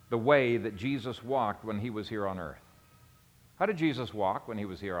the way that Jesus walked when he was here on earth. How did Jesus walk when he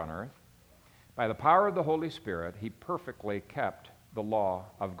was here on earth? By the power of the Holy Spirit, he perfectly kept the law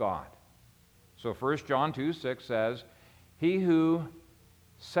of God. So 1 John 2, 6 says, "He who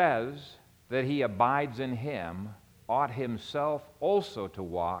says that he abides in him ought himself also to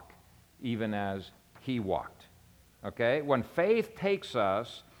walk even as he walked." Okay? When faith takes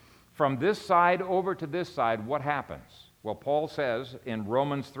us from this side over to this side, what happens? Well, Paul says in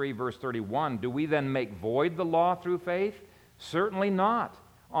Romans 3, verse 31, do we then make void the law through faith? Certainly not.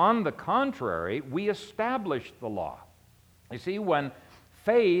 On the contrary, we establish the law. You see, when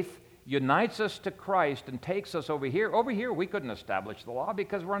faith unites us to Christ and takes us over here we couldn't establish the law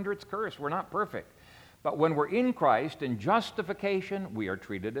because we're under its curse. We're not perfect. But when we're in Christ, in justification, we are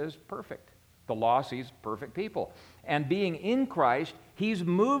treated as perfect. The law sees perfect people. And being in Christ, he's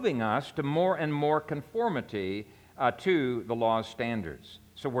moving us to more and more conformity to the law's standards.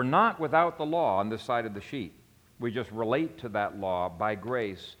 So we're not without the law on this side of the sheet. We just relate to that law by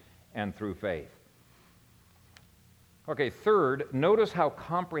grace and through faith. Okay, third, notice how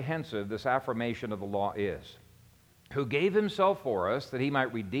comprehensive this affirmation of the law is. Who gave himself for us that he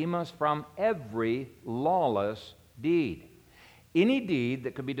might redeem us from every lawless deed. Any deed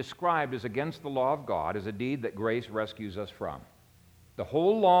that could be described as against the law of God is a deed that grace rescues us from. The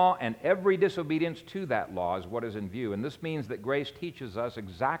whole law and every disobedience to that law is what is in view. And this means that grace teaches us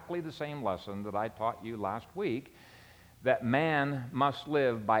exactly the same lesson that I taught you last week, that man must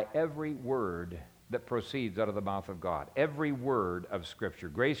live by every word that proceeds out of the mouth of God, every word of Scripture.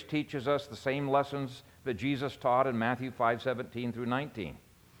 Grace teaches us the same lessons that Jesus taught in Matthew 5:17 through 19.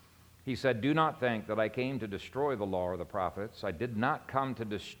 He said, "Do not think that I came to destroy the law or the prophets. I did not come to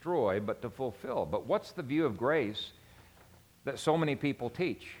destroy, but to fulfill." But what's the view of grace that so many people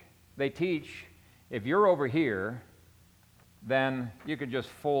teach? They teach, if you're over here, then you could just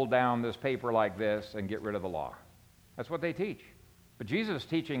fold down this paper like this and get rid of the law. That's what they teach. But Jesus is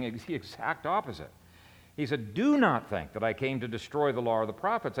teaching the exact opposite. He said, "Do not think that I came to destroy the law or the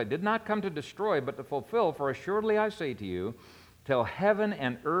prophets. I did not come to destroy, but to fulfill. For assuredly I say to you, till heaven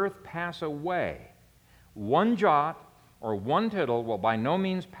and earth pass away, one jot or one tittle will by no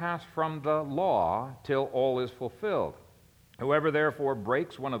means pass from the law till all is fulfilled. Whoever therefore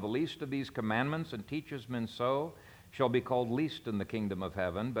breaks one of the least of these commandments and teaches men so shall be called least in the kingdom of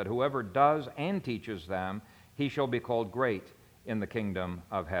heaven. But whoever does and teaches them, he shall be called great in the kingdom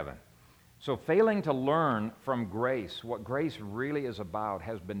of heaven." So failing to learn from grace, what grace really is about,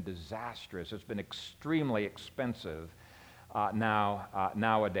 has been disastrous. It's been extremely expensive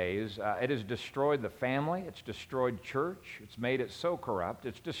nowadays. It has destroyed the family. It's destroyed church. It's made it so corrupt.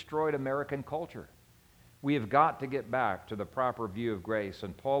 It's destroyed American culture. We have got to get back to the proper view of grace,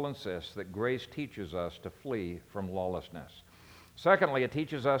 and Paul insists that grace teaches us to flee from lawlessness. Secondly, it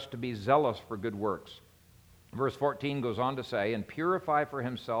teaches us to be zealous for good works. Verse 14 goes on to say, "And purify for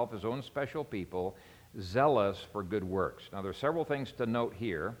himself his own special people, zealous for good works." Now, there are several things to note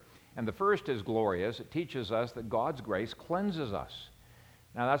here, and the first is glorious. It teaches us that God's grace cleanses us.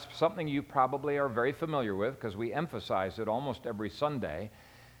 Now, that's something you probably are very familiar with because we emphasize it almost every Sunday,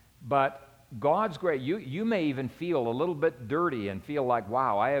 but God's grace, you may even feel a little bit dirty and feel like,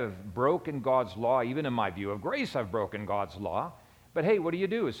 wow, I have broken God's law. Even in my view of grace, I've broken God's law. But hey, what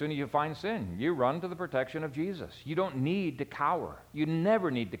do? As soon as you find sin, you run to the protection of Jesus. You don't need to cower. You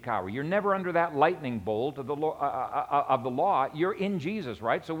never need to cower. You're never under that lightning bolt of the law. You're in Jesus,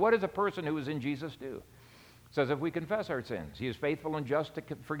 right? So what does a person who is in Jesus do? It says if we confess our sins, he is faithful and just to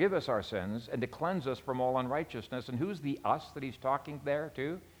forgive us our sins and to cleanse us from all unrighteousness. And who's the us that he's talking there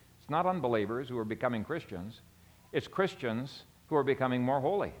to? It's not unbelievers who are becoming Christians. It's Christians who are becoming more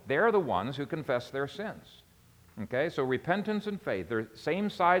holy. They're the ones who confess their sins. Okay, so repentance and faith, they're same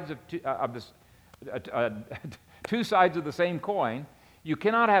sides of two sides of the same coin. You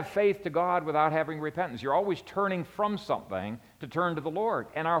cannot have faith to God without having repentance. You're always turning from something to turn to the Lord.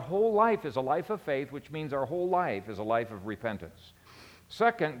 And our whole life is a life of faith, which means our whole life is a life of repentance.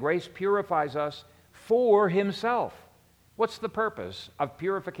 Second, grace purifies us for Himself. What's the purpose of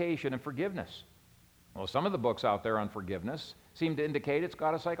purification and forgiveness? Well, some of the books out there on forgiveness seem to indicate it's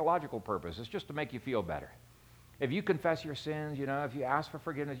got a psychological purpose. It's just to make you feel better. If you confess your sins, if you ask for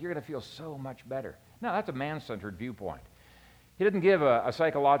forgiveness, you're going to feel so much better. No, that's a man-centered viewpoint. He didn't give a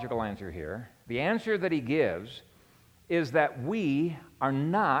psychological answer here. The answer that he gives is that we are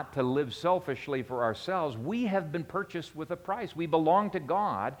not to live selfishly for ourselves. We have been purchased with a price. We belong to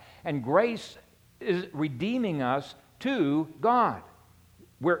God, and grace is redeeming us to God.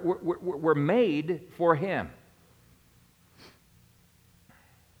 We're made for Him.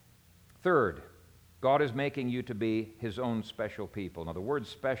 Third, God is making you to be His own special people. Now, the word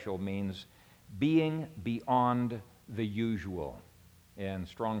special means being beyond the usual in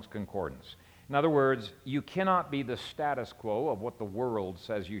Strong's Concordance. In other words, you cannot be the status quo of what the world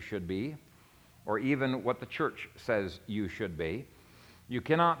says you should be, or even what the church says you should be. You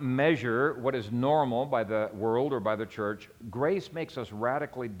cannot measure what is normal by the world or by the church. Grace makes us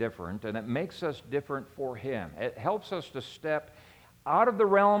radically different, and it makes us different for Him. It helps us to step out of the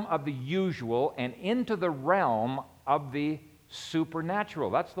realm of the usual and into the realm of the supernatural.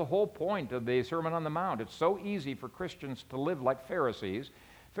 That's the whole point of the Sermon on the Mount. It's so easy for Christians to live like Pharisees.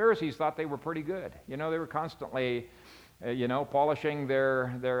 Pharisees thought they were pretty good. They were constantly, polishing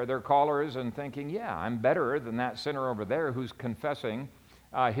their collars and thinking, yeah, I'm better than that sinner over there who's confessing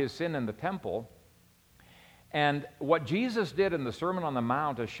his sin in the temple. And what Jesus did in the Sermon on the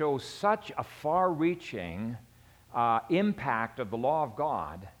Mount is show such a far-reaching impact of the law of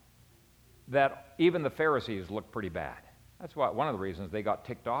God that even the Pharisees looked pretty bad. That's why one of the reasons they got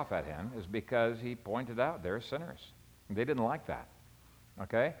ticked off at him is because he pointed out they're sinners. They didn't like that.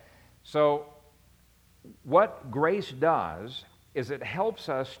 Okay? So what grace does is it helps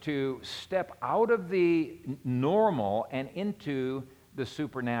us to step out of the normal and into the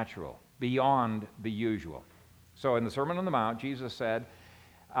supernatural, beyond the usual. So in the Sermon on the Mount, Jesus said,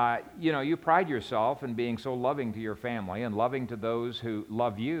 you pride yourself in being so loving to your family and loving to those who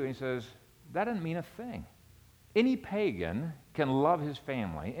love you. And he says, that doesn't mean a thing. Any pagan can love his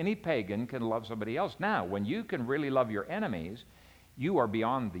family. Any pagan can love somebody else. Now, when you can really love your enemies, you are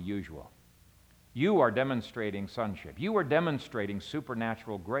beyond the usual. You are demonstrating sonship. You are demonstrating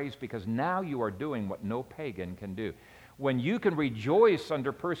supernatural grace because now you are doing what no pagan can do. When you can rejoice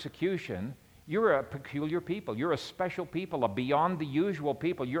under persecution, you're a peculiar people. You're a special people, a beyond the usual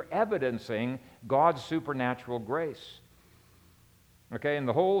people. You're evidencing God's supernatural grace. Okay, and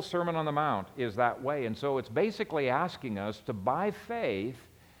the whole Sermon on the Mount is that way. And so it's basically asking us to, by faith,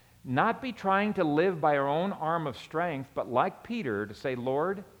 not be trying to live by our own arm of strength, but like Peter, to say,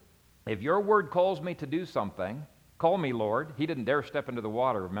 Lord, if your word calls me to do something, call me, Lord. He didn't dare step into the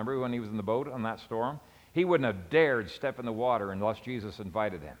water. Remember when he was in the boat on that storm? He wouldn't have dared step in the water unless Jesus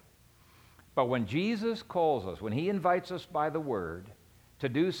invited him. But when Jesus calls us, when He invites us by the word to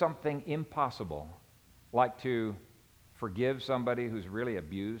do something impossible, like to forgive somebody who's really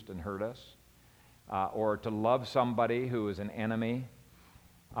abused and hurt us, or to love somebody who is an enemy,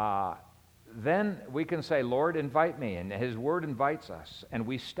 then we can say, Lord, invite me. And His word invites us. And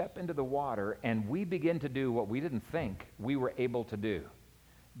we step into the water and we begin to do what we didn't think we were able to do.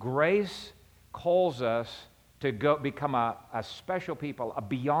 Grace calls us to become a special people, a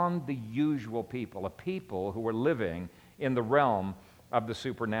beyond the usual people, a people who are living in the realm of the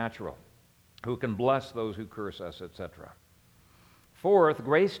supernatural, who can bless those who curse us, etc. Fourth,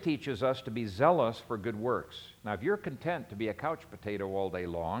 grace teaches us to be zealous for good works. Now, if you're content to be a couch potato all day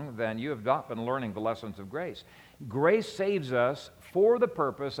long, then you have not been learning the lessons of grace. Grace saves us for the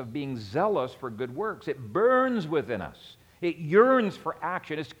purpose of being zealous for good works. It burns within us. It yearns for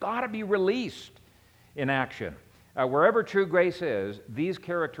action. It's got to be released in action. Wherever true grace is, these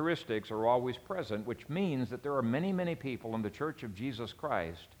characteristics are always present, which means that there are many, many people in the Church of Jesus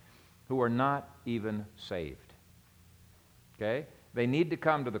Christ who are not even saved. Okay? They need to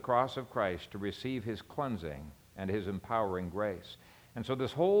come to the cross of Christ to receive His cleansing and His empowering grace. And so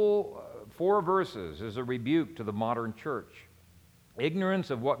this whole 4 verses is a rebuke to the modern church.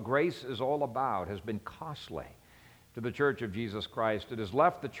 Ignorance of what grace is all about has been costly to the Church of Jesus Christ. It has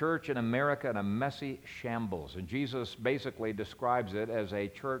left the church in America in a messy shambles. And Jesus basically describes it as a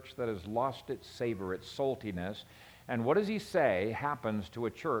church that has lost its savor, its saltiness. And what does He say happens to a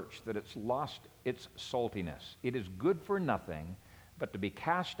church that it's lost its saltiness? It is good for nothing but to be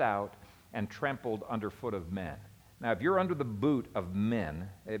cast out and trampled underfoot of men. Now, if you're under the boot of men,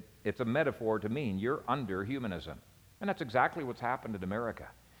 it's a metaphor to mean you're under humanism. And that's exactly what's happened in America.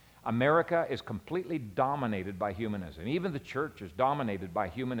 America is completely dominated by humanism. Even the church is dominated by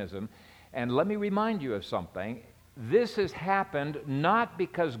humanism. And let me remind you of something. This has happened not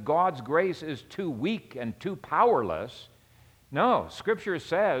because God's grace is too weak and too powerless. No, Scripture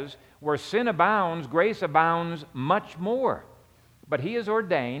says, where sin abounds, grace abounds much more. But He has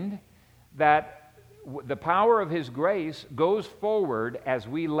ordained that the power of His grace goes forward as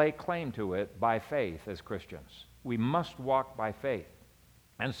we lay claim to it by faith as Christians. We must walk by faith.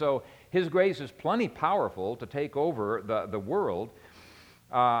 And so His grace is plenty powerful to take over the world,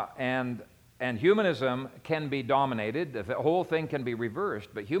 and humanism can be dominated. The whole thing can be reversed,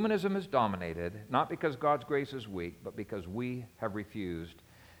 but humanism is dominated, not because God's grace is weak, but because we have refused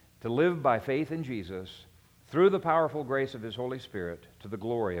to live by faith in Jesus through the powerful grace of His Holy Spirit to the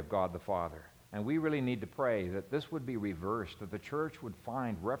glory of God the Father. And we really need to pray that this would be reversed, that the church would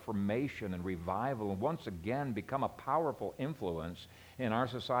find reformation and revival and once again become a powerful influence in our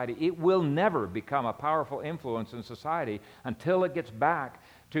society. It will never become a powerful influence in society until it gets back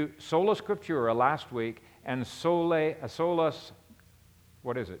to sola scriptura last week and solus,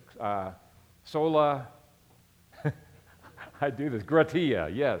 what is it? Sola, I do this, gratia,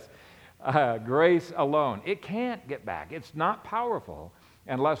 yes. Grace alone. It can't get back. It's not powerful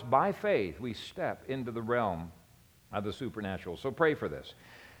unless by faith we step into the realm of the supernatural. So pray for this.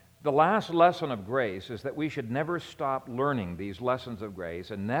 The last lesson of grace is that we should never stop learning these lessons of grace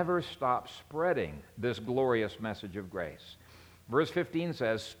and never stop spreading this glorious message of grace. Verse 15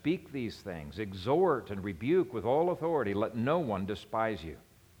 says, "Speak these things, exhort and rebuke with all authority, let no one despise you."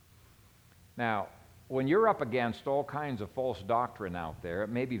 Now, when you're up against all kinds of false doctrine out there, it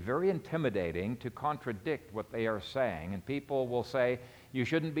may be very intimidating to contradict what they are saying, and people will say, you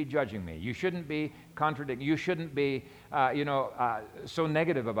shouldn't be judging me. You shouldn't be contradicting. You shouldn't be, so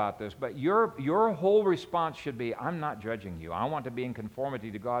negative about this. But your whole response should be, I'm not judging you. I want to be in conformity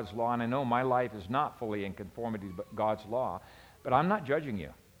to God's law, and I know my life is not fully in conformity to God's law, but I'm not judging you.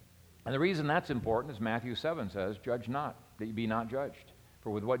 And the reason that's important is Matthew 7 says, judge not, that you be not judged. For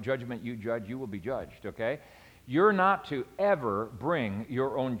with what judgment you judge, you will be judged, okay? You're not to ever bring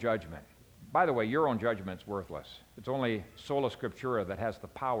your own judgment. By the way, your own judgment's worthless. It's only sola scriptura that has the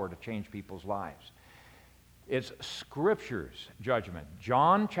power to change people's lives. It's Scripture's judgment.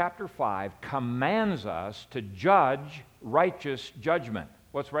 John chapter 5 commands us to judge righteous judgment.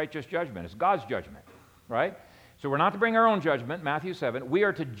 What's righteous judgment? It's God's judgment, right? So we're not to bring our own judgment, Matthew 7. We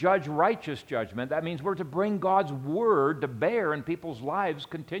are to judge righteous judgment. That means we're to bring God's word to bear in people's lives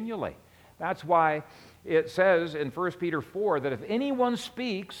continually. That's why it says in 1 Peter 4 that if anyone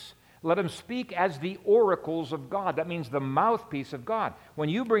speaks, let him speak as the oracles of God. That means the mouthpiece of God. When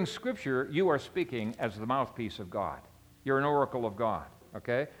you bring Scripture, you are speaking as the mouthpiece of God. You're an oracle of God,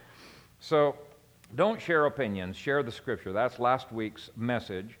 okay? So don't share opinions, share the Scripture. That's last week's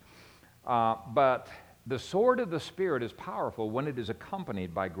message. But the sword of the Spirit is powerful when it is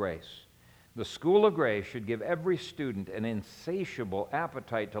accompanied by grace. The school of grace should give every student an insatiable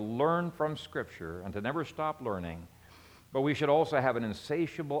appetite to learn from Scripture and to never stop learning. But we should also have an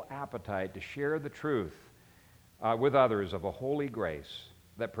insatiable appetite to share the truth with others of a holy grace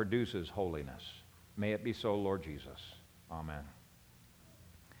that produces holiness. May it be so, Lord Jesus. Amen.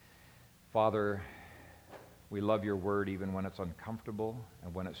 Father, we love your word even when it's uncomfortable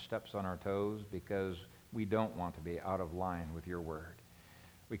and when it steps on our toes, because we don't want to be out of line with your word.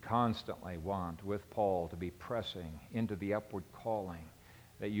 We constantly want, with Paul, to be pressing into the upward calling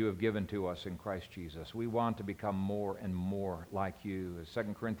that you have given to us in Christ Jesus. We want to become more and more like you. As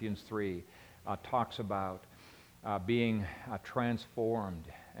 2 Corinthians 3 talks about being transformed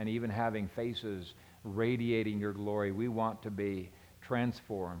and even having faces radiating your glory. We want to be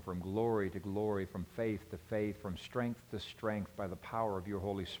transformed from glory to glory, from faith to faith, from strength to strength by the power of your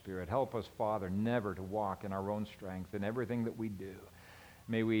Holy Spirit. Help us, Father, never to walk in our own strength in everything that we do.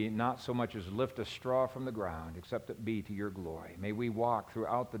 May we not so much as lift a straw from the ground, except it be to your glory. May we walk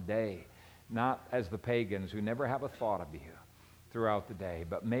throughout the day, not as the pagans who never have a thought of you throughout the day,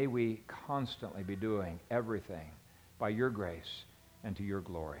 but may we constantly be doing everything by your grace and to your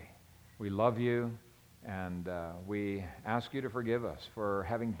glory. We love you, and we ask you to forgive us for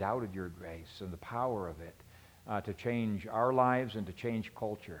having doubted your grace and the power of it to change our lives and to change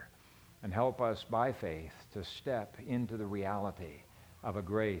culture. And help us by faith to step into the reality of a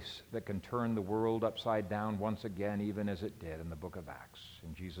grace that can turn the world upside down once again, even as it did in the book of Acts.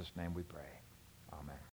 In Jesus' name we pray. Amen.